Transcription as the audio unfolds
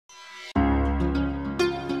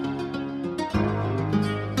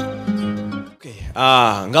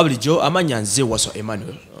nga bulijjo amanya nze Waso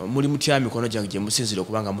Emmanuel muli mutya mikono gyange gye musinzire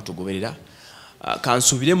okubanga mutugoberera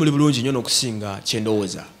kansuubire muli bulungi nnyo n'okusinga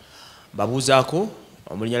kyendowooza babuuzaako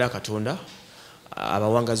mulinnya lya Katonda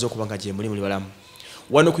abawangazi okubanga gye muli balamu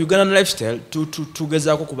wano ku Uganda Lifestyle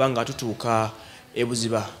tugezaako kubanga tutuuka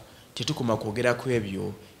ebuziba tetukoma kwogera ku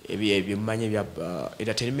ebyo ebyemmanya ebya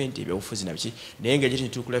entertainment ebyobufuzi na biki naye ng'egye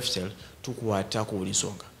tuli ku lifestyle tukwata ku buli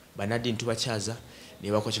nsonga bannaddiini tubakyaza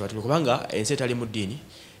ne bako kye batuli kubanga ensi etali mu ddiini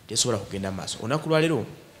tesobola kugenda maaso olunaku lwa leero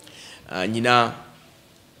nyina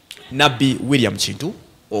Nabbi William Kintu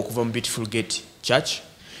okuva mu Beautiful Gate Church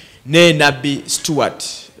ne Nabbi Stuart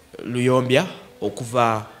Luyombya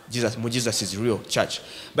okuva mu Jesus is Real Church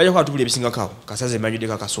bajja kwa tubuli ebisingakaawo kasaze manjude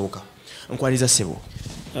kakasooka nkwaniza sebo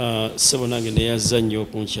sebo nange neyaza nnyo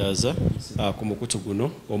okunkyaza ku mukutu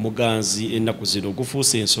guno omuganzi ennaku zino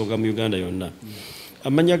gufuuse ensonga mu Uganda yonna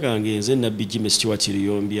amanya gange nze Nabbi Jimmy Stuart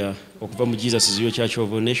Luyombya okuva mu Jesus is Real Church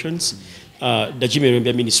of All Nations da Jimmy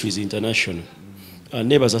Luyombya Ministries International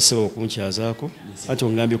nebaza sebo okunkyazaako ate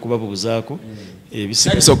ongambye kubabuuzaako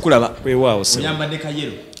ebisigaso okulaba weewaawo sebo oyambadde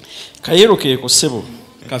kayero keeko sebo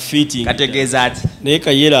kafiti kategeeza ati naye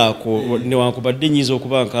kayero ako newankubadde nnyinza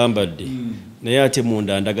okuba nkambadde naye ate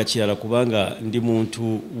munda ndaga kirala kubanga ndi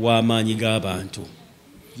muntu w'amaanyi g'abantu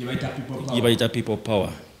gye bayita people power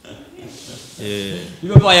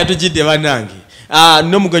people power yatujidde bannange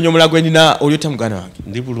n'omugenyi omulala gwe nina olyota muganda wange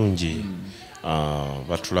ndi bulungi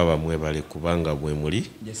batulaba mwebale kubanga bwe muli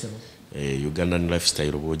Ugandan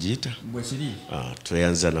Lifestyle bwogiyita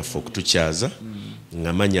tweyanza naffe okutukyaza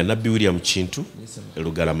ngamanya Nabbi William Kintu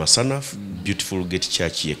Lugala Masanafu Beautiful Gate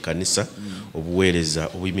Church y'ekkanisa obuweereza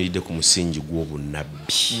obuyimiridde ku musingi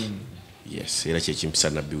gw'obunabbi yes era kyekimpisa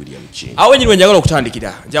Nabbi William Kintu awo nyiri wenjagala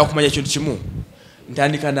okutandikira njagala kumanya ekintu kimu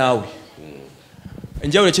ntandika naawe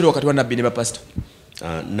enjawulo ekiri wakati wa Nabbi ne bapasito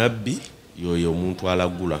Nabbi yoyo omuntu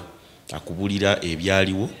alagula akubulira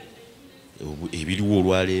ebyaliwo ebiriwo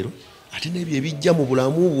olwaleero ate n'ebyo ebijja mu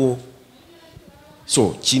bulamu bwo so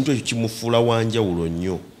kintu ekyo kimufuula wanjawulo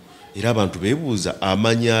nnyo era abantu beebuuza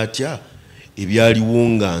amanya atya ebyaliwo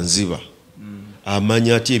nga nziba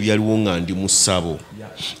amanya atya ebyaliwo nga ndi mu ssabo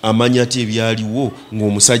amanya atya ebyaliwo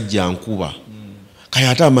ng'omusajja nkuba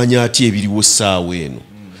kaya ate amanya atya ebiriwo ssaawa eno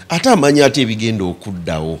ate amanya atya ebigenda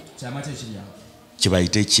okuddawo kye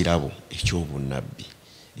bayita ekirabo eky'obunnabbi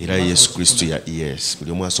era Yesu Kristo yes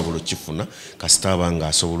buli omu asobola okifuna kasita abanga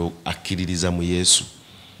asobola akkiririza mu Yesu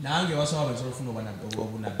nange wasobola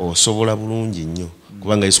obunabbi osobola bulungi nnyo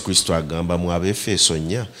kubanga Yesu Kristo agamba mu Abefeso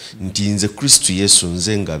 4 nti nze Kristo Yesu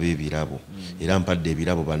nze ngaba ebirabo era mpadde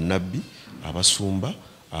ebirabo bannabbi abasumba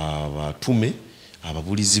abatume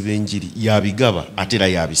ababulizi b'enjiri yabigaba ate era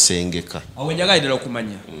yabisengeka awo njagala ddala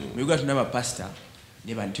okumanya mu Uganda tuna abapasita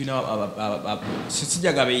ne bantu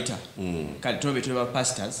sijja gabeeyita kale tunobe tuli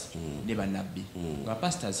bapastors ne bannabbi nga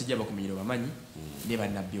pastors sijja bakumenyera bamanyi ne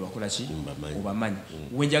bannabbi wakola ki obamanyi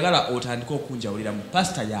wenjagala otandika okunjawulira mu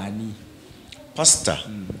pastor yaani pastor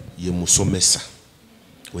ye musomesa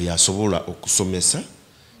we yasobola okusomesa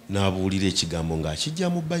n'abuulira ekigambo ng'akijja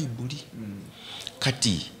mu Bayibuli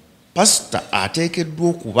kati pastor ateekeddwa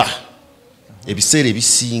okuba ebiseera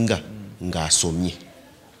ebisinga ng'asomye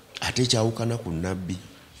ate kyawukana ku Nabbi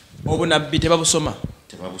obunabbi tebabusoma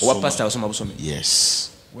owa pastor abasoma busome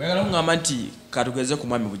yes weyagala kungamba nti katugeze ku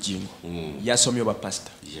mwami Bugingo yasomye oba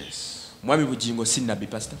pastor yes mwami Bugingo si Nabbi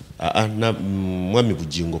pastor mwami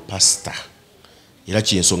Bugingo pastor era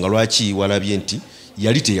kyensonga lwaki walabye nti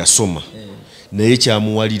yali teyasoma naye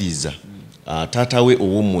kyamuwaliriza taata we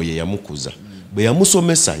ow'omwoyo yamukuza bwe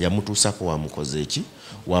yamusomesa yamutuusako wamukoze eki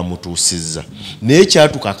wamutuusizza naye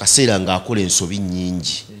kyatuka akaseera ng'akola ensobi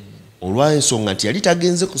nnyingi olw'ensonga nti yali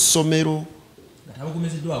tagenze ku ssomero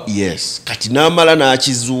yes kati n'amala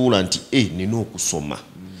n'akizuula nti nina okusoma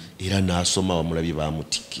era n'asoma bamulabye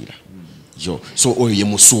bamutikkira so oyo ye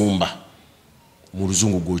musumba mu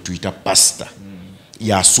luzungu gwe tuyita pastor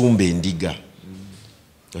yasumba endiga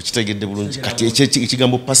okitegedde bulungi kati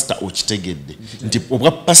ekigambo pastor okitegedde nti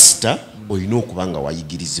obwa pastor olina okuba nga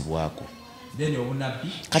wayigirizibwako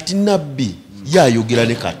kati Nabbi yayogera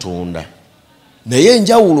ne Katonda naye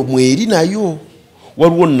enjawulo mweri nayo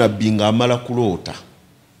waliwo Nabbi ng'amala kuloota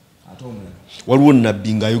waliwo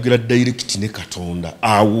Nabbi ng'ayogera direct ne Katonda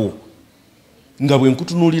awo nga bwe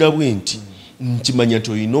nkutunuulira bwe nti nkimanya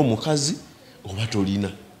nti olina omukazi oba tolina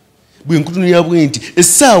bwe nkutunuulira bwe nti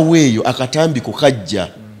essaawa eyo akatambiko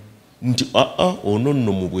kajja nti ono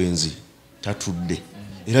nno mu bwenzi tatudde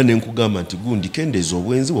era ne nkugamba nti gundi kendeeza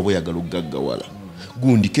obwenzi bw'oba oyagala okugaggawala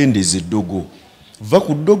gundi kendeeza eddogo va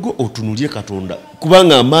ku ddogo otunulye Katonda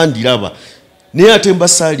kubanga amandiraba naye ate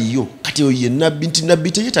mbasaaliyo kati oyo ye Nabbi nti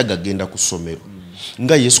Nabbi teyetaaga genda ku ssomero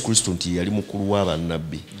nga Yesu Kristo nti yali mukulu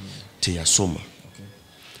w'abannabbi teyasoma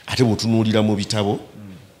ate bw'otunuulira mu bitabo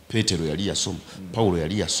Peetero yali yasoma Pawulo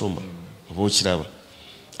yali yasoma oba okiraba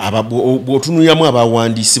bw'otunuuliramu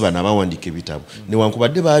abawandiisi bano abawandiika ebitabo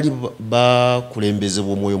newankubadde baali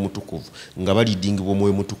bakulembezebwa omwoyo mutukuvu nga balidingibwa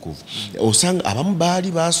omwoyo mutukuvu osanga abamu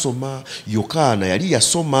baali basoma Yokaana yali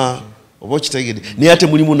yasoma oba okitegedde naye ate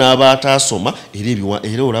mulimu n'abataasoma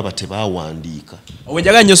era olaba tebawandiika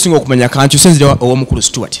wenjagala nnyo singa okumanya kanti osenzire ow'omukulu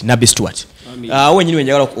Stuart nabbi Stuart wenyini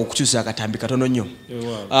wenjagala okukyusa akatambi katono nnyo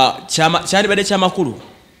kyandibadde kyamakulu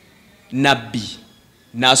nabbi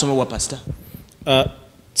n'asomebwa pasita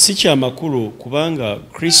si kyamakulu kubanga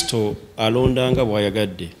Kristo alondanga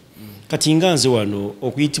bw'ayagadde kati nga nze wano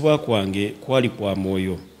okuyitibwa kwange kwali kwa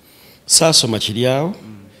mwoyo saasoma kiryawo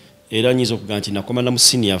era nyiza okuga nti nakoma na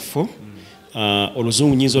musini yafo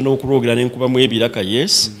oluzungu nyinza n'okulwogera n'enkubamu ebiraka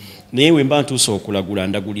yes naye we mba ntuusa okulagula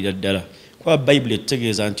ndagulira ddala kuba bayibuli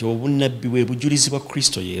etutegeeza nti obunnabbi bwe bujulizi bwa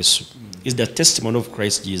Kristo Yesu is the testimony of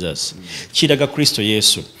Christ Jesus kiraga Kristo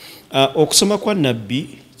Yesu okusoma kwa nabbi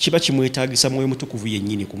kiba kimwetaagisa mwoyo mutukuvu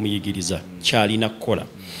yennyini kumuyigiriza kyalina kukola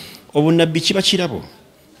obunnabbi kiba kirabo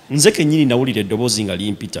nze kennyini nawulira eddoboozi nga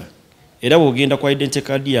limpita era bw'ogenda kwa identity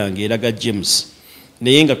card yange eraga James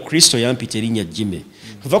naye nga Kristo yampita erinnya Jime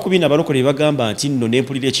nva ku bino abalokole bagamba nti nno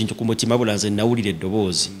nempulira ekintu ku mutima bula nze nawulira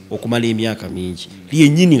eddoboozi okumala emyaka mingi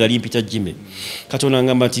lyennyini nga limpita Jime Katonda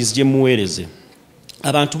ngamba nti nzije muweereze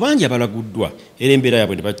abantu bangi abalaguddwa era embeera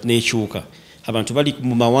yaabwe nekyuka abantu bali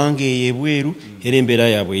mu mawanga ebweru era embeera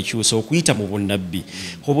yaabwe ekyusa okuyita mu bunnabbi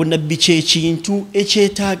obunnabbi kyekintu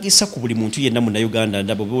ekyetaagisa ku buli muntu yenna munnayuganda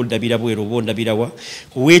ndabo bondabira bweru bondabirawa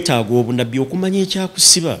weetaaga obunnabbi okumanya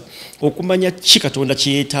ekyakusiba okumanya ki Katonda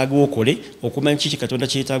kyetaaga okole okumanya ki Katonda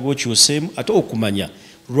kyetaaga okyuseemu ate okumanya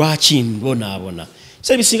lwaki mbonaabona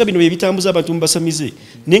ebisinga bino bye bitambuza abantu mubasamize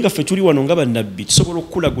naye nga ffe tuli wano nga bannabbi tusobola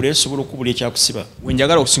okukulagula tusobola okubula ekyakusiba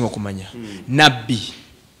wenjagala okusinga okumanya nabbi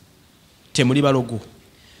temuli balogo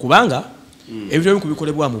kubanga ebintu ebimu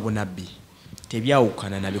kubikolebwa mu bunabbi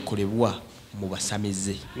tebyawukana nabikolebwa mu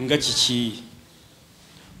basamize nga kiki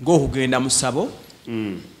ng'okugenda mu ssabo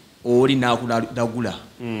oli n'akulagula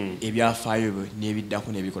ebyafaayo bye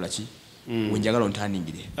n'ebiddako n'ebikola ki wenjagala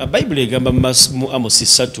ontandingire bayibuli egamba mu Amosi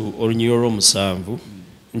 3 olunyiriro lw'omusanvu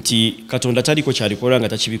nti Katonda taliko kyalikola nga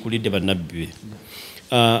takibikulidde bannabbi be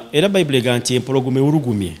era bayibuli egamba nti empologoma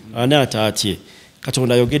ewulugumye ani ataatye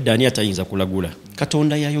Katonda ayogedde ani atayinza kulagula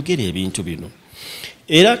Katonda yayogera ebintu bino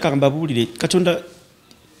era kambabuulire Katonda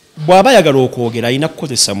bw'aba ayagala okwogera alina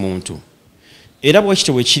kukozesa muntu era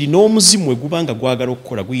bwekityo bwe kiri n'omuzimu we gubanga gwagala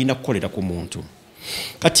okukola guyina kukolera ku muntu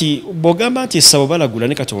kati bw'ogamba nti essabo balagula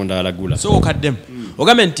ne Katonda alagula so okaddemu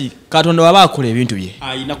ogambe nti Katonda waba akola ebintu bye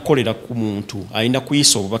alina kukolera ku muntu alina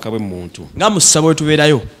kuyisa obubaka bwe mu muntu nga mu ssabo we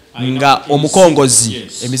tubeerayo nga omukongozi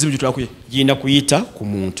emizimu gitwakuye giyina kuyita ku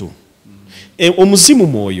muntu omuzimu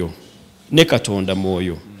mwoyo ne Katonda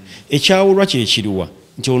mwoyo ekyawulwa kyekiriwa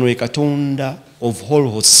nti ono ye Katonda of whole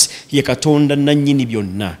hosts ye Katonda nannyini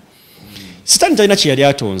byonna Sitaani talina kye yali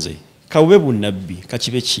atonze kawube bunnabbi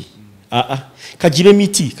kakibe ki kajibe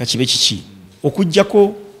miti kakibe kiki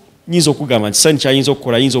okujjako nyinza okugamba nti Sitaani kyayinza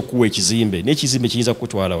okukola ayinza okuwa ekizimbe n'ekizimbe kiyinza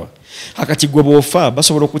kukutwalawa akati gwe bw'ofa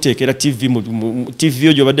basobola okuteekera TV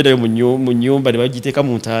yo gy'obadde nayo mu nnyumba ne bagiteeka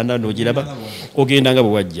mu ntaana n'ogiraba ogenda nga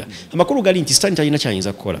bwe wajja amakulu gali nti Sitaani talina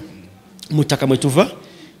kyayinza kukola mu ttaka mwe tuva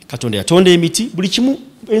Katonda yatonda emiti buli kimu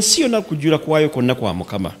ensi yonna kujjula kwayo konna kwa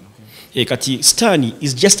Mukama kati Sitaani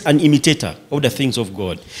is just an imitator of the things of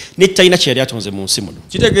God ne talina kye yali atonze mu nsi muno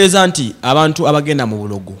kitegeeza nti abantu abagenda mu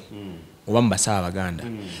bulogo oba mu basaaba Abaganda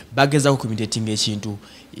bagezaako kumitatinga ekintu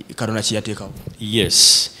Katonda kye yateekawo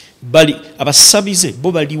yes bali abasabize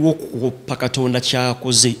bo baliwo okukopa Katonda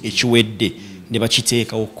kyakoze ekiwedde ne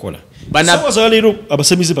bakiteekawo okukola sawa za leero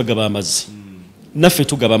abasamize bagaba amazzi naffe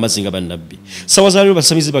tugaba amazzi nga bannabbi sawa za leero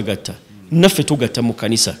abasamize bagatta naffe tugatta mu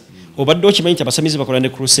kanisa obadde okimanyi nti abasamize bakola ne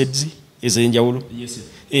crusades ez'enjawulo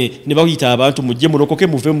ne bayita abantu mujje mulokoke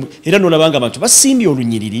muve era n'olabanga abantu basimbye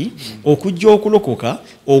olunyiriri okujja okulokoka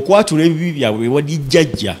okwatula ebibi byabwe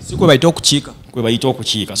wadijjajja si kwe bayita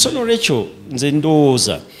okukiika so n'olwekyo nze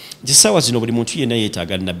ndowooza nti ssaawa zino buli muntu yenna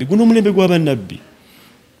yeetaaga nnabbi guno omulembe gw'abannabbi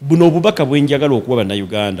buno obubaka bwenjagala okuwa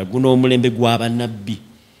bannayuganda guno omulembe gw'abannabbi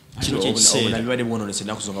kino kyekiseera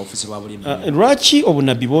lwaki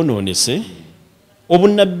obunabbi bwonoonese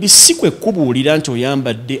obunnabbi si kwe kubuulira nti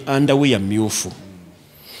oyambadde andaweya myufu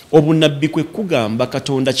obunnabbi kwe kugamba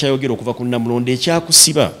Katonda kyayogera okuva ku Namulondo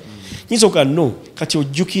ekyakusiba nyinza no kati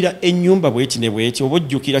ojjukira ennyumba bweti ne bweti oba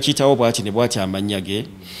ojjukira kitaawo bwati ne bwati amannya ge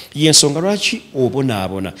y'ensonga lwaki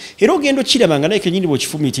obonaabona era ogenda okirabanga naye kenyini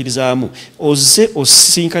bw'okifumiitirizaamu ozze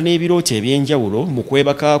osisinkana ebirooto ebyenjawulo mu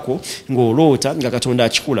kwebakaako ng'oloota nga katonda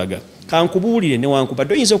akikulaga kankubuulire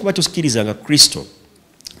newankubadde oyinza okuba tosikkirizanga kristo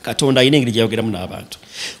katonda alina engeri gyayogeramu n'abantu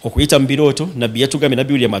okuyita mu birooto nabbi yatugambye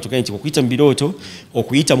nabbi William atugambye nti okuyita mu birooto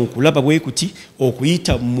okuyita mu kulaba bwe kuti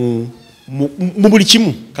okuyita mu buli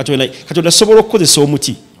kimu katonda asobola okukozesa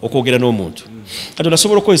omuti okwogera n'omuntu katonda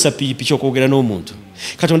asobola okukozesa pikipiki okwogera n'omuntu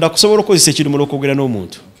katonda asobola okukozesa ekirumola okwogera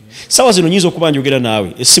n'omuntu sawa zino nyinza okuba njogera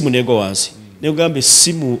naawe essimu neegwa wansi negamba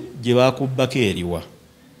essimu gye baakubbako eriwa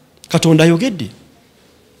katonda ayogedde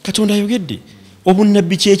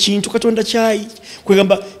obunnabbi kyekintu katonda kyayi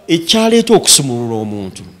kwegamba ekyaleeta okusumulula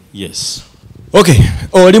omuntu yes okay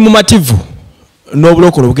oli mumativu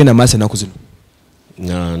n'obulokole obugenda maaso ennaku zino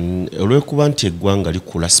olwekuba nti eggwanga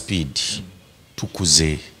likula speed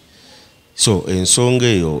tukuze so ensonga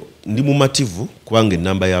eyo ndi mumativu kubanga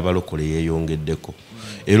ennamba y'abalokole yeeyongeddeko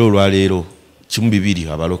era olwaleero kimu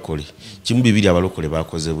bibiri abalokole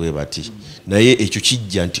bakoze bwe bati naye ekyo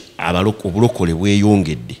kijja nti obulokole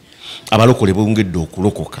bweyongedde abalokole bwongedde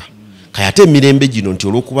okulokoka kayate emirembe gino nti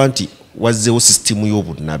olwokuba nti wazzeewo sisitimu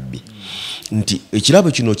y'obunnabbi nti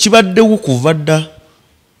ekirabo kino kibaddewo kuva dda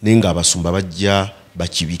naye nga abasumba bajja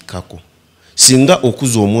bakibikkako singa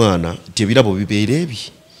okuza omwana tebirabo bibeera ebi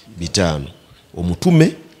bitaano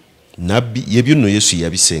omutume nabbi yebyo nno Yesu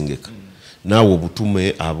yabisengeka naawe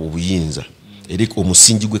obutume obuyinza eri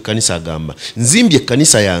omusingi gw'ekkanisa agamba nzimbye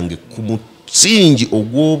ekkanisa yange ku musingi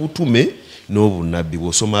ogw'obutume n'obunnabbi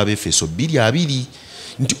bw'osoma Abefeso 2:2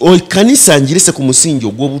 nti ekkanisa ngirese ku musingi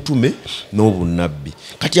ogw'obutume n'obunnabbi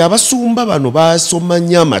kati abasumba bano basoma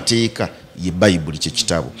nnyo amateeka ye Bayibuli kye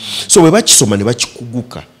kitabo so bwe bakisoma ne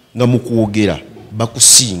bakikuguka nga mu kwogera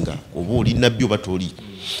bakusinga oba oli nabbi oba toli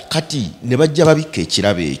kati ne bajja babikka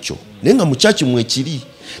ekirabo ekyo naye nga mu kyaki mwe kiri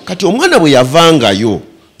kati omwana bwe yavangayo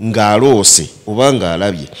ng'aloose oba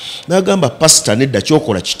ng'alabye n'agamba pasita nedda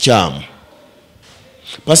kyokola kikyamu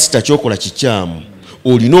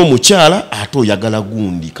olina omukyala ate oyagala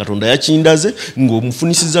gundi katonda yakindaze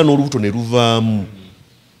ng'omufunisiza n'olubuto ne luvaamu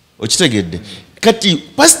okitegedde kati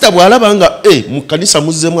pasita bw'alaba nga mu kkanisa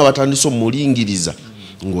muzzeemu abatandise omulingiriza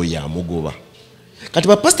ng'oyamugoba kati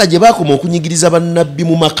bapasita gye baakoma okunyigiriza bannabbi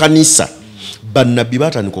mu makanisa bannabbi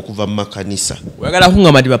batandika okuva mu makanisa oyagala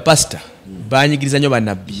kuŋŋamba nti bapasita banyigiriza nnyo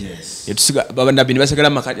bannabbi bannabbi ne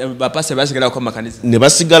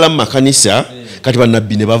basigala mu makanisa kati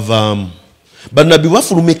bannabbi ne bavaamu bannabbi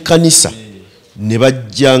bafuluma ekkanisa ne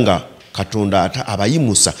bajja nga katonda ata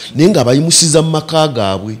abayimusa naye nga abayimusiza mu maka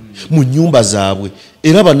gaabwe mu nnyumba zaabwe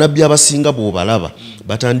era bannabbi abasinga bw'obalaba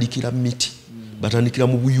batandikira miti batandikira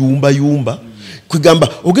mu buyumbayumba kwegamba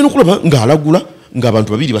ogenda okulaba ng'alagula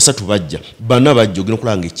ng'abantu 2-3 bajja bana bajja ogenda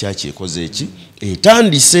okulaba ng'ekyaki ekoze eki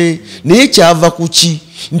etandise naye kyava ku ki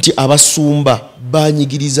nti abasumba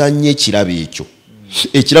banyigiriza nnyo ekirabo ekyo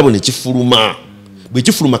ekirabo ne kifuluma bwe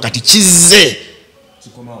kifuluma kati kizze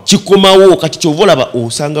kikomawo kati kyova olaba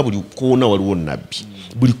osanga buli koona waliwo nabbi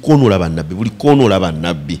buli koona olaba nabbi buli koona olaba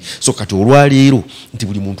nabbi so kati olwaleero nti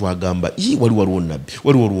buli muntu agamba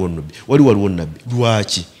waliwo nabbi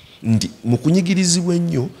lwaki nti mu kunyigirizibwa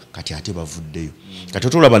ennyo kati ate bavuddeyo kati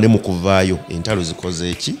otolaba ne mu kuvaayo entalo zikoze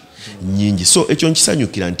eki nnyingi so ekyo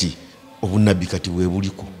nkisanyukira nti obunnabbi kati bwe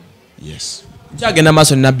buliko yes kyagenda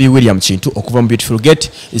maaso ne nabbi William Kintu okuva mu Beautiful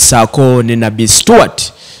Gate saako ne nabbi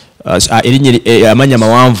Stuart erinnya amanya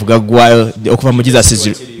mawanvu gaggwayo okuva mu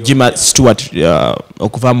Jima Stuart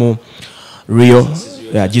okuva mu Rio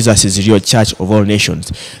Jesus is Real Church of All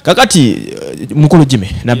Nations kakati mukulu Jime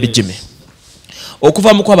nabbi Jime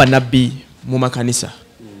okuva mu kwaba nabbi mu makanisa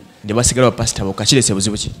ne basigala bapasita bokakirese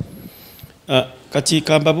buzibu ki kati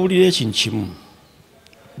kambabuulira ekintu kimu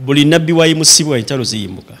buli nabbi wayimusibwa entalo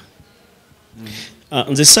ziyimbuka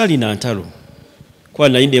nze saalina ntalo kuba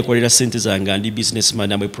nali ndeekolera ssente zange ndi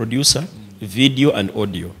businessman amwe producer video and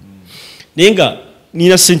audio naye nga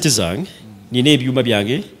nina ssente zange nina ebyuma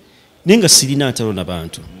byange naye nga sirina ntalo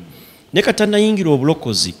n'abantu naye katanayingira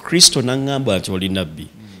obulokozi kristo n'aŋŋamba nti oli nabbi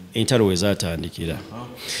entalo we zaatandikira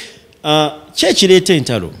kyekireeta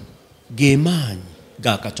entalo gemaanyi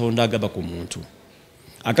ga katonda agaba ku muntu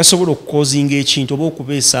agasobola okukozinga ekintu oba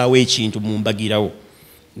okubeesaawo ekintu mu mbagirawo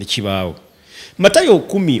ne kibaawo Matayo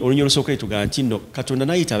 10 olunyolo sooka etugamba nti nno katonda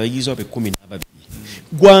n'ayita abayigirizwa be 12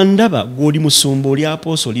 gwandaba gw'oli musumba oli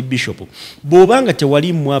aposo oli bishop bw'obanga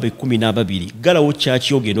tewalimu abo 12 galawo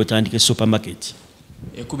kyaki ogenda otandika supermarket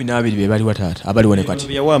 12 be bali wataata abaliwo ne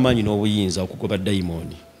kati yawa amaanyi n'obuyinza okugoba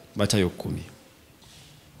dayimooni Matayo 10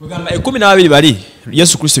 Kugamba 12 bali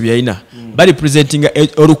Yesu Kristo byalina bali presenting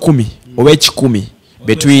olukumi oba ekikumi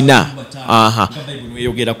betwina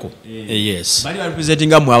yogerako yes bali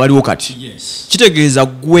presenting amwe abaliwo kati kitegeeza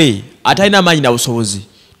gwe atalina amaanyi na busobozi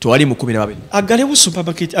tewali mu 12 agalewo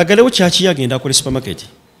supermarket agalewo kyaki yagenda akole supermarket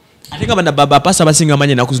ate nga bana baba pasa basinga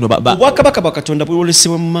amaanyi naku zino obwakabaka bakatonda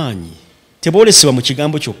bwolesebwa mu maanyi tebwolesebwa mu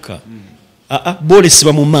kigambo kyokka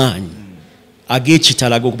bwolesebwa mu maanyi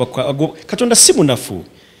ag'ekitalago katonda si munafu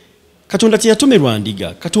katonda teyatumirwa ndiga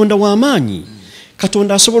katonda w'amaanyi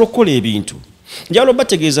katonda asobola okukola ebintu njalo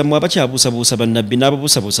bategeeza mu abakyabuusabuusa bannabbi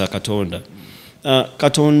n'ababuusabuusa katonda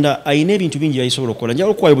katonda ayina ebintu bingi yayisobola okukola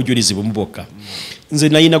njalo okuwayo obujulizi bumu bwokka nze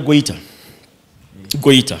nayina goyita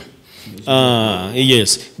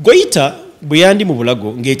yes goyita bwe yandi mu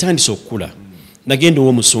bulago ng'etandise okukula nagenda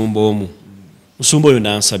ow'omusumba omu musumba oyo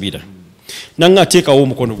n'ansabira nanga ateekawo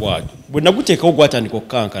omukono gwayo bwe naguteekawo gwatandika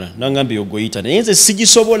okukankana nangamba eyo goyita naye nze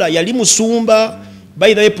sigisobola yali musumba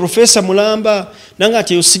bayirayo profesa mulamba nanga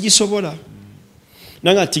ati eyo sigisobola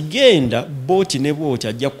nanga ati genda booti ne booti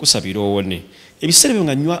ajja kukusabira owone ebiseera byo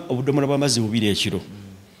nga nnywa obudomola bw'amazzi 2 ekiro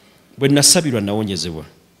bwe nasabirwa nawonyezebwa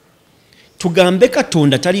tugambe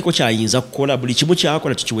katonda taliiko kyayinza kukola buli kimu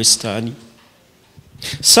kyakola tukiwe sitaani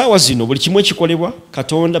saawa zino buli kimu ekikolebwa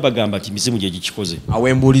katonda bagamba nti mizimu gye gikikoze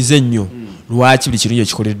awembuulize ennyo lwaki buli kirungi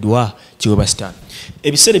ekikoleddwa kiweba sitaani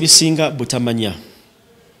ebiseera ebisinga butamanya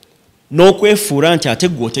n'okwefuula nti ate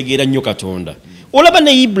gwe otegeera nnyo katonda olaba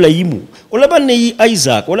ne Ibulayimu olaba ne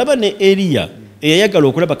Isaac olaba ne Eriya eyayagala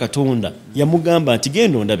okulaba katonda yamugamba nti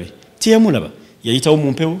genda ondabe teyamulaba yayitawo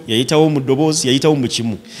mu mpewo yayitawo mu ddoboozi yayitawo mu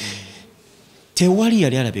kimu tewali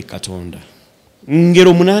yali alabe katonda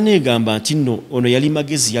ngero 8 egamba nti nno ono yali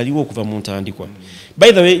magezi yaliwo okuva mu ntandikwa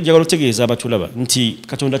by the way njagala otegeeza abatulaba nti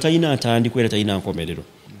katonda talina ntandikwa era talina nkomerero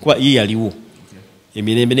kuba ye yaliwo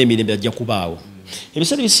emirembe n'emirembe ajja kubaawo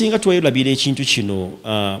ebiseera bisinga tweyolabira ekintu kino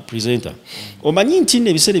presenter omanyi nti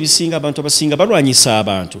ebiseera bisinga abantu abasinga balwanyisa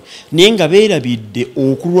abantu naye nga beerabidde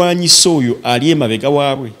okulwanyisa oyo ali emabega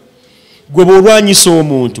waabwe gwe bw'olwanyisa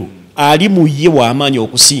omuntu ali mu ye w'amaanyi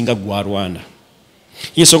okusinga gw'alwana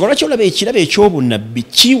yensonga lwaki olaba ekirabo ekyobunnabbi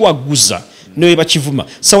kiwaguza naye bakivuma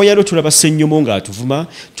sawa yalo tulaba Senyonga ng'atuvuma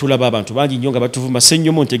tulaba abantu bangi nnyo nga batuvuma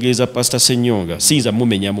Senyonga ntegeeza pastor Senyonga siyinza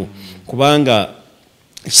mumenyamu kubanga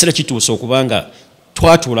ekiseera kituuse okubanga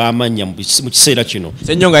twatula amannya mu kiseera kino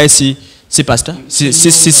Senyonga si pastor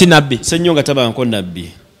si nabbi Senyonga tabanko nabbi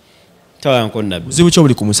buzibu kyo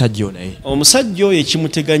buli ku musajja oyo naye omusajja oyo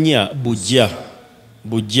ekimuteganya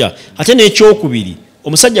bujja ate n'ekyokubiri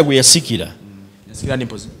omusajja gwe yasikira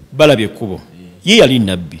balabye ekkubo ye yali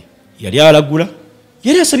nabbi yali alagula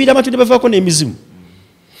yali asabira abantu ne bavaako n'emizimu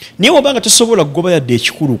naye obanga tosobola kugoba yadde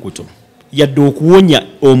ekikulukuto yadde okuwonya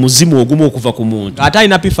omuzimu ogumu okuva ku muntu ate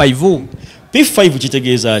alina P5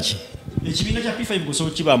 kitegeeza ki ekibiina kya P5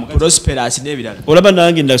 gusobola kibaamu prosperous n'ebirala olaba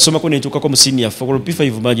nange ndasomako nentuukako mu senior fakolo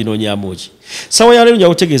P5 mangi noonyaamu ki sawa ya leero nja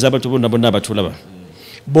kutegeeza abantu bonna abatulaba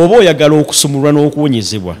bw'oba oyagala okusumulwa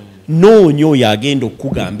n'okuwonyezebwa noonya oyo agenda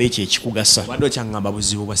okukugamba ekyo ekikugasa wadde okyaŋŋamba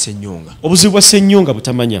buzibu bwa Senyonga obuzibu bwa Senyonga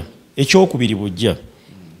butamanya ekyokubiri bujja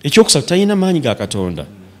ekyokusatu talina maanyi ga katonda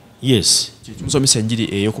yes kimusomesa enjiri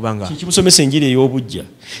ey'okubanga kimusomesa enjiri ey'obujja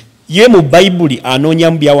ye mu bayibuli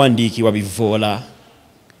anoonya mu byawandiikibwa bivoola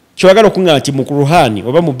kyogala okuŋŋa nti mu Kuruhani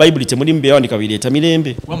oba mu bayibuli temulimu byawandiika bireeta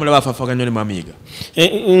mirembe wamulaba afaafaganya ne mwamiyiga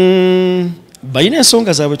balina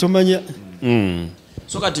ensonga zaabwe tomanya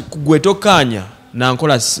so kati gwe tokkaanya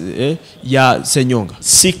nankola ya Senyonga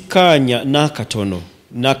sikkaanya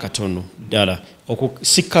n'akatono ddala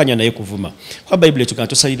sikkaanya naye kuvuma kwa bayibuli etugaa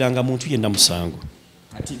tosaliranga muntu yenna musango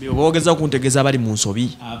kati boogeza okuntegeeza abali mu nsobi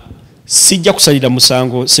sijja kusalira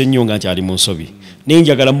musango Senyonga nti ali mu nsobi naye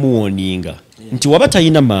njagala muwoninga nti waba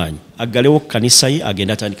talina maanyi aggalewo kanisa ye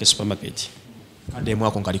agenda atandike supermarket kadde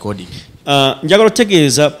mwako nkalikodi njagala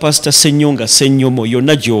otegeeza pastor Senyonga Senyomo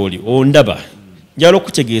yonna gy'oli ondaba njagala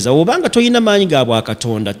okutegeeza obanga toyina maanyi ga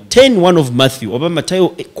bwakatonda 10:1 of Matthew oba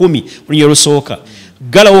Matayo 10 olunyiro lusooka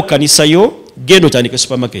galawo kanisa yo genda otandike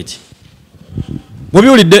supermarket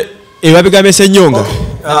mubiwulidde ebabigambye Senyonga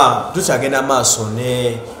tukyagenda maaso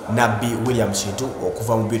ne nabbi William Kintu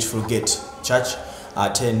okuva mu Beautiful Gate Church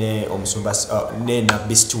ate ne omusumba ne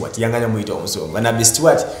nabbi Stewart yanganya muyita omusumba nabbi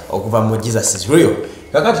Stewart okuva mu Jesus is real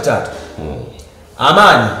kakati tata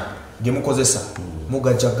amaanyi gemukozesa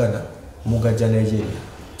mugajjagana mugajja Nigeria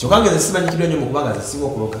kyokangeze simanyikiddwa nnyo mu kubanga zisinga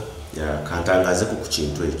okuloka kantangaze ku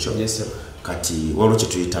kintu ekyo kati waliwo kye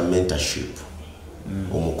tuyita mentorship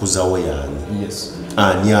omukuza we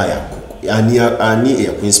ani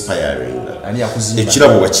eyakuinspiring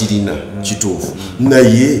ekirabo wakirina kituufu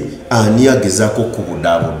naye ani agezaako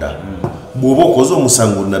okubudaabuda bw'oba okoze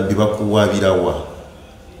omusango nabbi bakuwaabirawa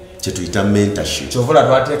kyetuyita mentorship kyovula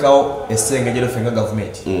twateekawo essengejero ffe nga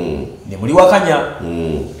gavumenti ne muli wakanya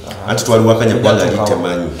anti twali wakanya ggwanga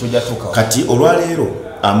litemanyi tujjatuukawo kati olwaleero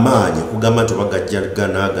amaanyi okugamba nti bagajja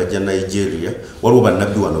Ghana agajja Nigeria waliwo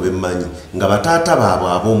bannabbi wano bemmanyi nga bataata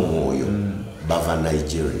baabwe ab'omwoyo bava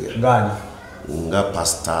Nigeria ngani nga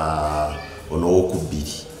pastor ono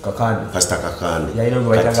owokubiri pastor Kakande yalina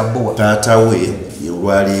gwe bayitanga Bua taata we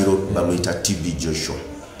olwaleero bamuyita TB Joshua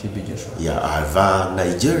ya ava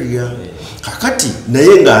Nigeria kakati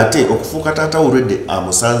naye ng'ate okufuuka taata olwedde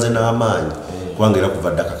amusanze n'amaanyi kubanga era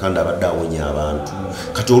kuva dda Kakande abadde awonya abantu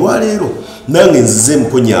kati olwaleero nange nzize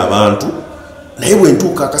mponya abantu naye bwe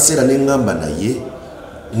ntuuka akaseera ne ŋŋamba naye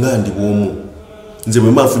nga ndi bw'omu nze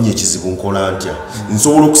bwe mbanfunye ekizibu nkola ntya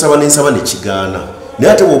nsobola okusaba n'ensaba ne kigaana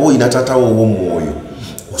naye ate bw'oba oyina taatawo ow'omwoyo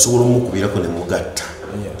osobola omukubirako ne mugatta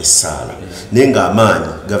essaala naye ng'amaanyi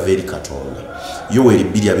gava eri Katonda Yoweri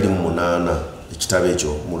 2:28 ekitabo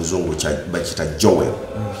ekyo mu luzungu bakita Joel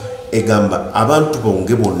egamba abantu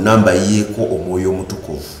bonge bonna mbayeeko omwoyo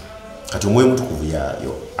omutukuvu kati omwoyo omutukuvu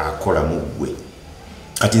yayo akola mu ggwe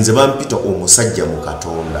kati nze bampita omusajja mu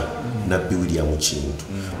Katonda nabbi William Kintu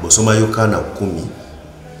bw'osoma Yokaana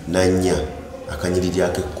 10:4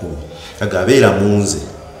 akanyiriryako 10 agabeera mu nze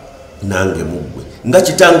nange mu ggwe nga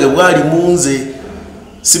kitange bwali mu nze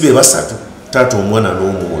si be basatu taata omwana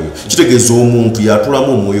n'omwoyo kitegeeza omuntu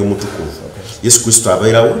yatulamu omwoyo omutukuvu Yesu Kristo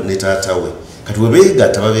abeerawo ne taata we kati bwe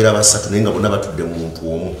beegatta babeera basatu naye nga bonna batudde mu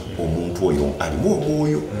muntu omu omuntu oyo alimu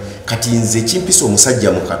omwoyo kati nze kimpisa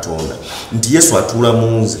omusajja mu Katonda nti Yesu atuula mu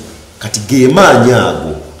nze kati ge maanyi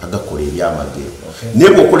ago agakola ebyamagero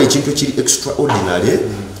naye bw'okola ekintu ekiri extraordinary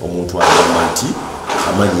omuntu agamba nti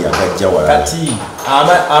amaanyi yagajja wala kati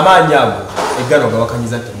amaanyi ago eggano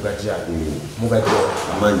gawakanyiza nti mugajja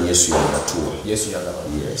amaanyi Yesu yagatuwa yes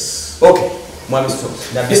okay mwami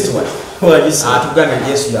na best one atugana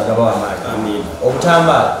Yesu yagabawa amaanyi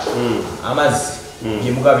obutamba amazzi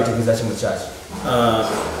yemuga bitegeeza ki mu church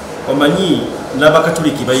omanyi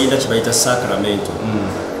n'abakatoliki bayinda kibayita sacramento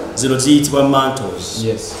zino ziyitibwa mantles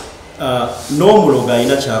yes n'omulogo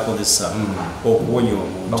alina kyakozesa okuwonya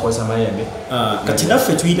omuntu bakozesa mayembe kati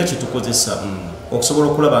naffe tuyina kyetukozesa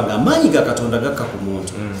okusobola okulaba nga amaanyi ga Katonda gakka ku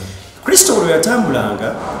muntu Kristo bwe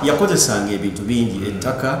yatambulanga yakozesanga ebintu bingi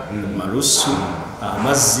ettaka malusu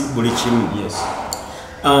amazzi buli kimu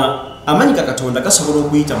amaanyi ga Katonda gasobola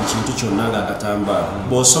okuyita mu kintu kyonna ng'agatamba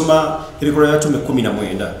bw'osoma ebikolwa by'Abatume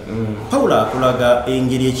 19 Pawulo akulaga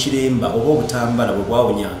engeri ekiremba oba obutambala bwe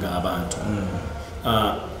bwawonyanga abantu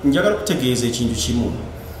njagala okutegeeza ekintu kimu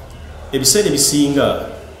ebiseera ebisinga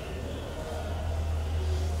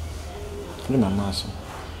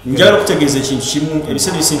njagala okutegeeza ekintu kimu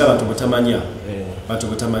ebiseera ebisinga abantu butamanya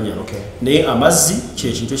naye amazzi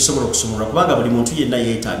kyekintu ekisobola okusumulwa kubanga buli muntu yenna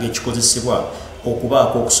yeetaaga ekikozesebwa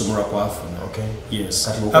okubaako okusumulwa kwafuna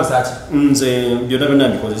nze byonna byonna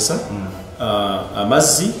mbikozesa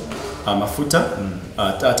amazzi amafuta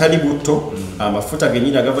atali butto amafuta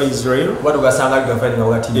genyini agava Israel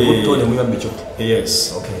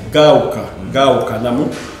yes gawuka namu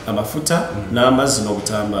amafuta n'amazzi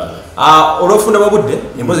n'obutambala olw'ofunda bwabudde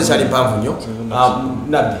emboozi ekyali mpanvu nnyo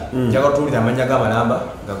nabbi njagala tuwulira amannya g'amalamba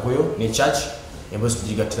gagoyo ne church emboozi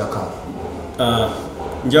tugigattirako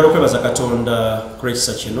njagala okwebaza Katonda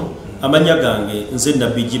kulekisa kino amannya gange nze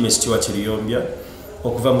nabbi Jimmy Stewart Luyombya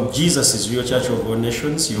okuva mu Jesus is Real Church of All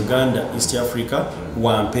Nations Uganda East Africa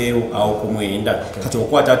wampeewo awo ku 9 kati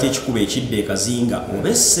okwata ate ekikuba ekidde ekazinga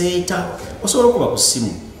obeseeta osobola okuba ku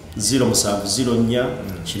ssimu 0704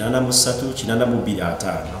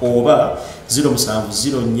 83 oba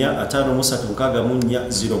 0704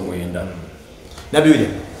 53 Nabbi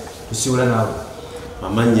William tusiwula naawe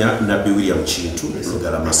amannya Nabbi William Kintu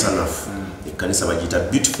esigala masanafu ekkanisa bagiyita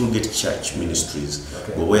Beautiful Gate Church Ministries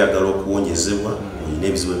bw'oba oyagala okuwonyezebwa olina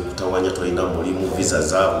ebizibu ebikutawanya tolina mulimu visa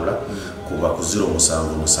zaabula kuba ku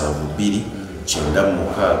 0772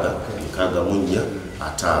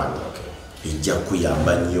 946 ejja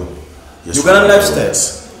kuyamba nnyo Uganda Lifestyle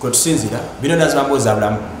kwe tusinzira bino nazibambooza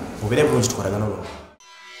bulamu mubeere bulungi tukolagana olwo